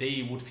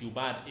they would feel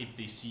bad if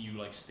they see you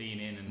like staying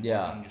in and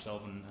working on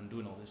yourself and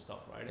doing all this stuff,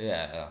 right?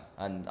 Yeah,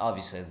 and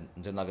obviously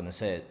they're not gonna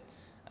say it,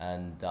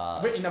 and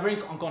in a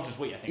very unconscious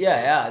way, I think.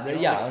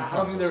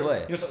 Unconscious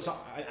way. You know, so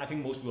I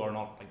think most people are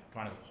not like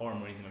trying to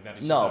harm or anything like that.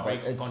 It's no, just a but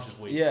very unconscious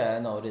way. Yeah,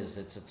 no, it is.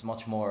 It's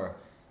much more.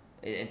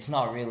 It's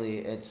not really.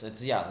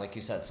 It's yeah, like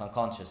you said, it's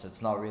unconscious.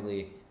 It's not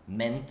really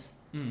meant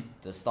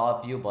to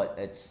stop you, but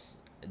it's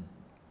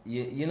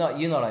you know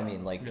what I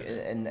mean. Like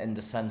in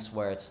the sense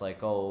where it's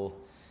like, oh,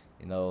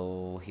 you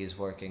know, he's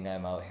working,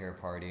 I'm out here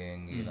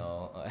partying, you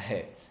know,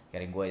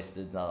 getting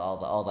wasted,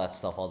 all that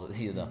stuff,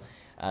 you know.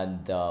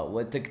 And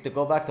to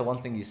go back to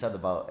one thing you said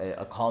about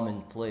a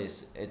common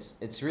place,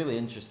 it's really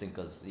interesting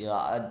because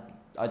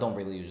I don't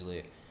really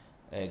usually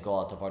go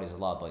out to parties a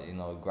lot, but you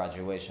know,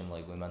 graduation,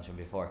 like we mentioned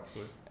before,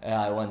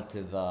 I went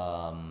to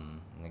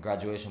the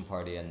graduation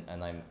party,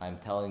 and I'm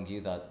telling you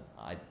that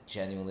I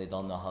genuinely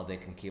don't know how they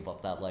can keep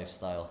up that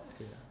lifestyle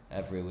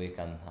every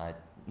weekend. I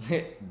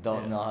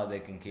don't know how they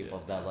can keep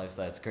up that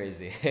lifestyle. It's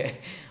crazy.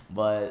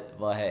 but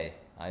hey,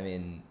 I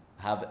mean,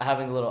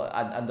 having a little,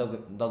 and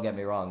don't get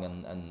me wrong,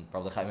 and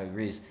probably Jaime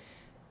agrees,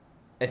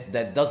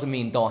 that doesn't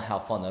mean don't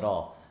have fun at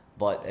all,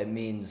 but it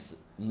means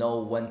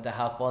know when to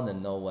have fun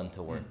and know when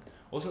to work.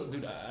 Also,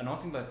 dude,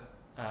 another thing that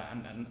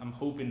and I'm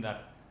hoping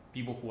that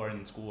people who are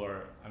in school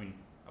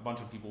a bunch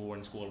of people who are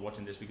in school are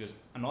watching this, because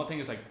another thing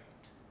is like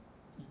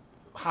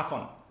have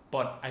fun,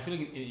 but I feel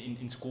like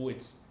in school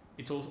it's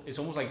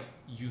almost like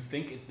you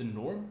think it's the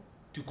norm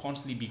to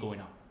constantly be going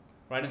out,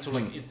 right? And so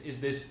like is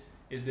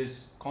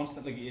this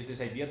constant, like is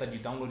this idea that you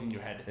download in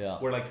your head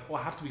where like, oh,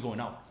 I have to be going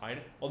out,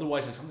 right?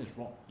 Otherwise like something's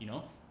wrong, you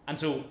know? And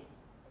so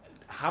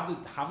have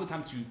the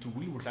time to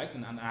really reflect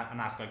and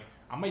ask like,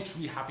 am I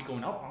truly happy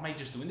going out? Or am I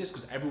just doing this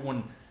because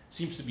everyone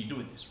seems to be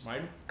doing this,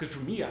 right? Because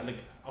for me,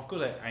 like of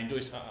course I enjoy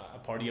a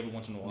party every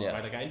once in a while,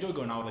 right? Like I enjoy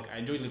going out, like I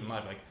enjoy living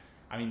life, like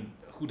I mean,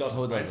 who doesn't?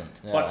 Who doesn't?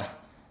 Right? Yeah.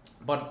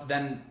 But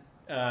then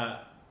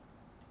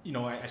you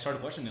know, I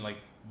started questioning like,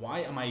 why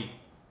am I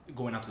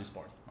going out to this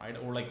party, right?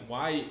 Or like,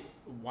 why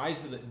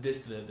is this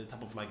the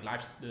type of like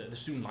the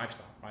student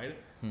lifestyle, right?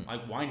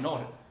 Like, why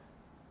not,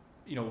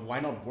 you know, why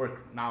not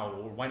work now,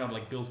 or why not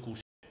like build cool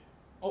shit?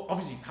 Oh,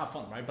 obviously have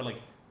fun, right? But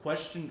like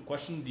question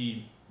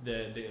the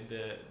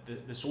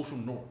social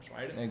norms,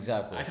 right?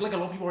 Exactly. I feel like a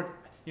lot of people are,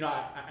 you know,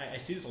 I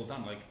see this all the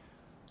time. Like,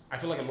 I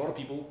feel like a lot of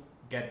people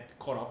get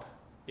caught up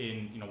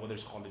in, you know, whether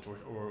it's college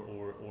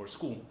or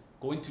school,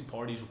 going to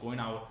parties or going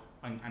out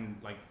and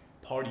like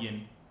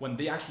partying when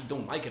they actually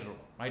don't like it at all,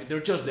 right?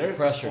 They're just there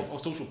because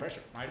of social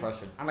pressure, right?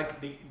 And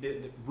like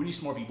the really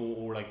smart people,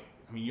 or like,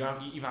 I mean, you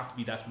even have to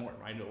be that smart,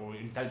 right? Or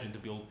intelligent to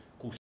build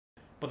cool shit.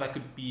 But that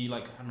could be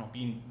like, I don't know,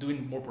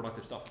 doing more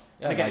productive stuff.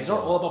 Yeah, and again, it's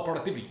not all about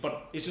productivity,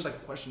 but it's just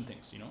like question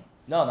things, you know?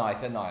 No, I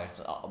feel it's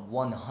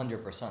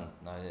 100%.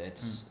 No,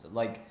 it's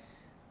like,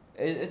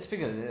 it's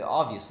because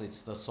obviously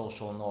it's the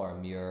social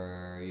norm.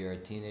 You're a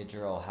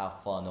teenager, or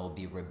have fun, or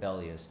be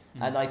rebellious,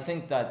 and I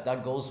think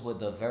that goes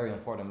with a very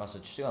important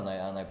message too. And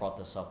I brought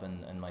this up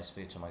in my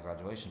speech, in my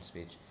graduation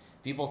speech.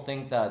 People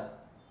think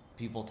that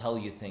people tell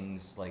you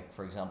things like,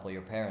 for example,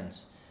 your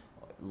parents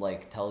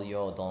like tell you,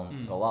 oh,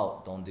 don't go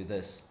out, don't do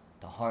this,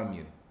 to harm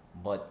you,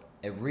 but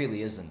it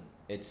really isn't.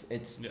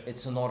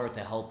 It's in order to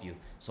help you.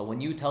 So when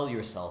you tell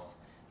yourself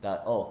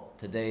that, oh,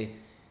 today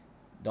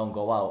don't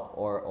go out,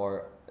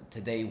 or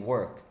today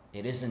work,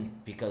 it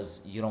isn't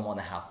because you don't want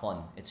to have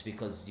fun. It's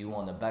because you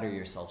want to better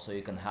yourself so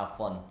you can have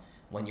fun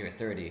when you're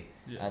 30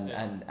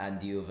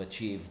 and you've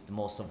achieved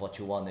most of what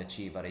you want to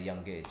achieve at a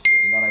young age.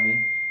 You know what I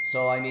mean?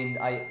 So I mean,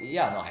 I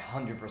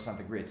 100%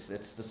 agree. It's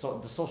the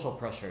social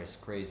pressure is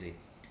crazy,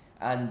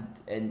 and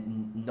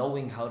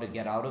knowing how to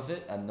get out of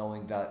it, and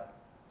knowing that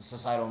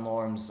societal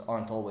norms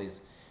aren't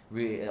always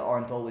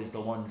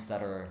the ones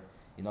that are,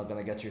 you know,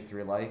 gonna get you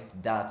through life.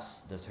 That's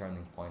the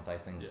turning point, I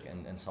think,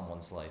 in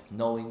someone's life.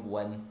 Knowing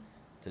when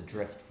to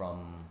drift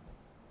from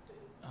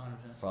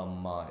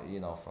you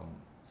know,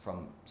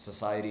 from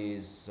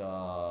society's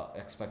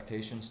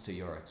expectations to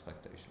your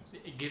expectations.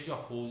 It gives you a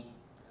whole,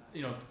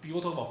 you know,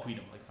 people talk about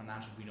freedom, like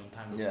financial freedom,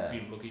 time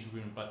freedom, location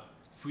freedom, but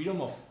freedom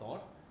of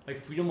thought,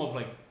 like freedom of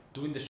like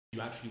doing the shit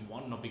you actually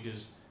want, not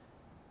because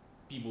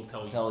people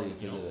tell you to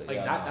do it. Like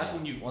that's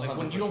when you, like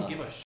when you don't give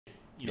a shit,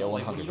 you know,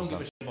 like when you don't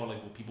give a shit about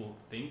like what people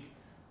think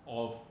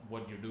of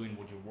what you're doing,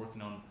 what you're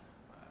working on,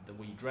 the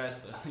way you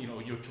dress, you know,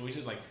 your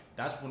choices, like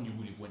that's when you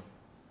really win,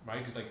 right?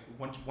 Because like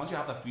once you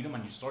have that freedom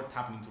and you start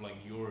tapping into like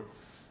your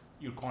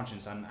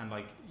conscience and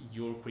like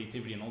your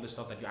creativity and all this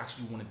stuff that you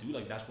actually want to do,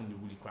 like that's when you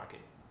really crack it,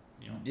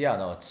 you know? Yeah,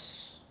 no,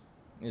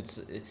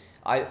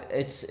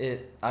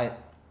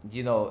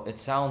 you know, it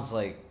sounds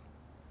like,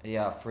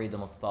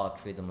 freedom of thought,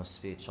 freedom of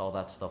speech, all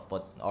that stuff,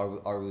 but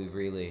are we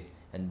really,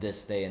 in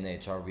this day and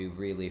age, are we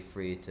really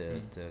free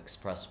to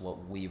express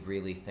what we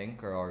really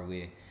think, or are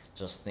we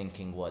just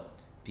thinking what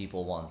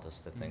people want us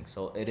to think.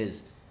 So it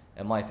is,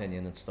 in my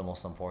opinion, it's the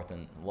most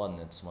important one.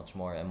 It's much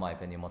more, in my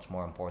opinion, much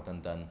more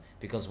important than,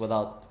 because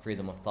without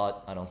freedom of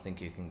thought, I don't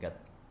think you can get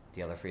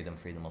the other freedom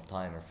of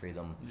time, or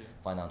freedom,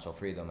 financial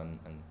freedom, and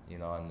you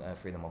know, and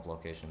freedom of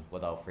location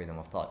without freedom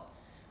of thought.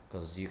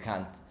 Because you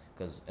can't,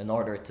 because in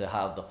order to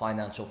have the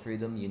financial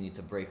freedom, you need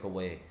to break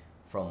away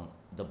from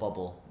the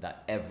bubble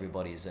that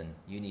everybody's in.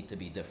 You need to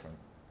be different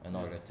in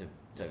order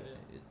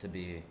to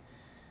be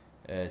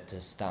to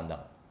stand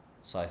out.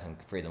 So I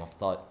think freedom of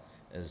thought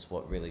is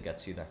what really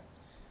gets you there.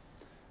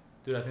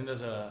 Dude, I think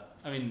there's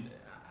I mean,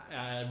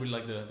 I really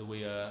like the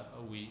way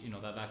we, you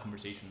know, that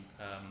conversation.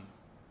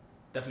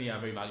 Definitely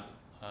very valuable,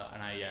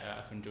 and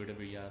I've enjoyed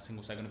every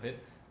single second of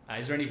it.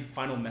 Is there any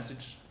final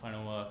message,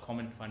 final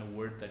comment, final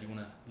word that you want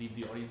to leave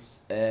the audience?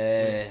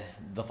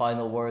 The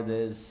final word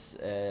is,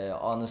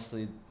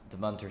 honestly, the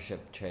mentorship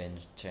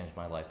changed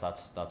my life.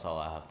 That's all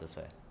I have to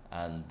say.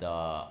 And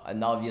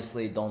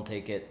obviously, don't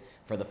take it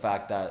for the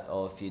fact that,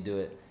 oh, if you do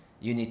it,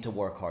 you need to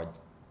work hard.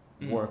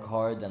 Work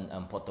hard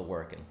and put the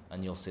work in,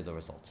 and you'll see the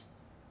results.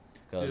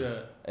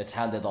 Because it's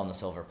handed on a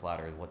silver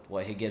platter.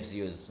 What he gives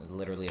you is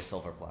literally a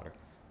silver platter.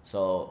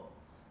 So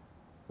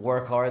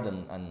work hard,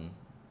 and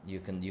you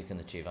can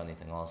achieve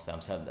anything. Honestly,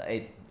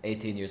 I'm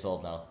 18 years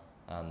old now,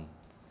 and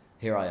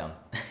here I am.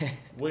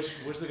 wish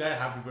the guy a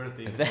happy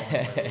birthday.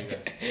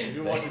 If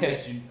you're watching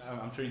this,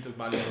 I'm sure you took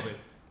value out of it.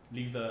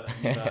 Leave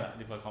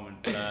a comment.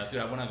 But dude,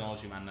 I want to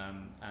acknowledge you,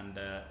 man, and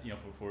you know,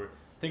 for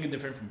thinking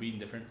different, from being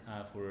different,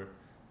 for,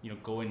 you know,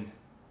 going,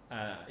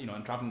 you know,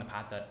 and traveling the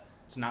path that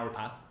it's a narrow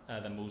path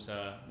that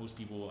most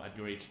people at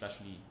your age,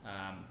 especially,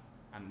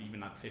 and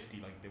even at 50,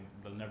 like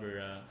they'll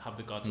never have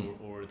the guts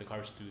or the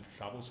courage to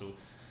travel. So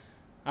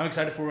I'm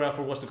excited for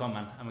what's to come,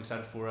 man. I'm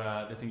excited for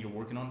the thing you're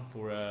working on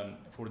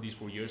for these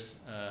 4 years,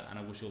 and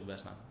I wish you all the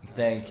best, man.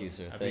 Thank you,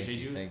 sir. I appreciate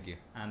you. Thank you.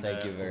 And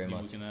thank you very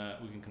much.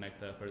 We can connect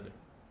further.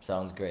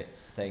 Sounds great.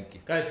 Thank you.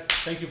 Guys,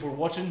 thank you for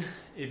watching.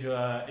 If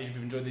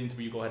you've enjoyed the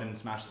interview, go ahead and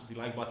smash the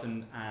like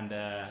button and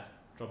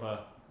drop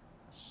a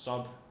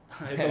sub.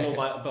 Hit the little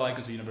bell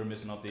icon so you never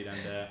miss an update,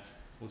 and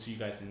we'll see you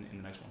guys in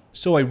the next one.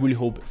 So I really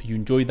hope you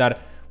enjoyed that.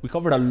 We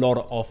covered a lot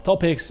of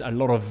topics, a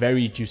lot of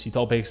very juicy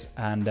topics,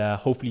 and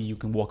hopefully you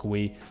can walk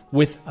away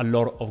with a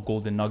lot of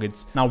golden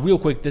nuggets. Now, real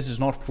quick, this is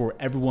not for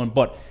everyone,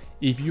 but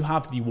if you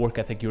have the work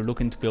ethic, you're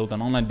looking to build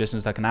an online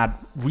business that can add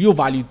real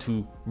value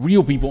to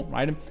real people,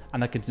 right?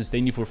 And that can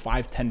sustain you for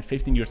 5, 10,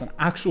 15 years, an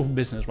actual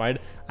business, right?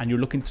 And you're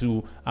looking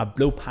to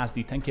blow past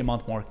the 10K a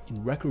month mark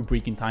in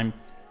record-breaking time,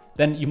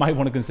 then you might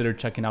want to consider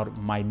checking out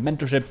my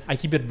mentorship. I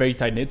keep it very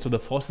tight knit. So the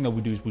first thing that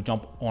we do is we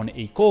jump on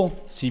a call,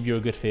 see if you're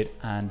a good fit.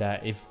 And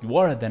if you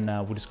are, then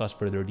we'll discuss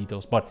further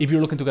details. But if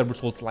you're looking to get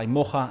results like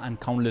Mocha and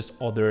countless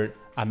other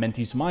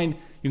mentees of mine,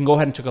 you can go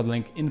ahead and check out the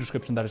link in the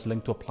description. That is a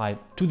link to apply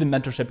to the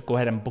mentorship. Go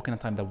ahead and book in a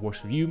time that works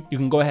for you. You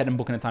can go ahead and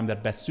book in a time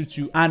that best suits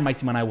you. And my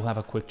team and I will have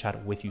a quick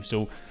chat with you.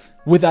 So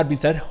with that being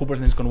said, hope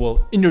everything's going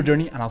well in your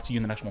journey, and I'll see you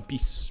in the next one.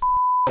 Peace.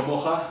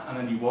 Mocha, and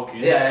then you walk in.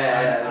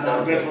 Yeah. And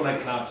I'm grateful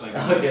like claps, like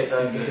okay,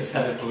 sounds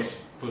good.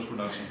 Post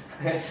production.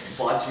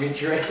 Watch me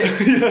train.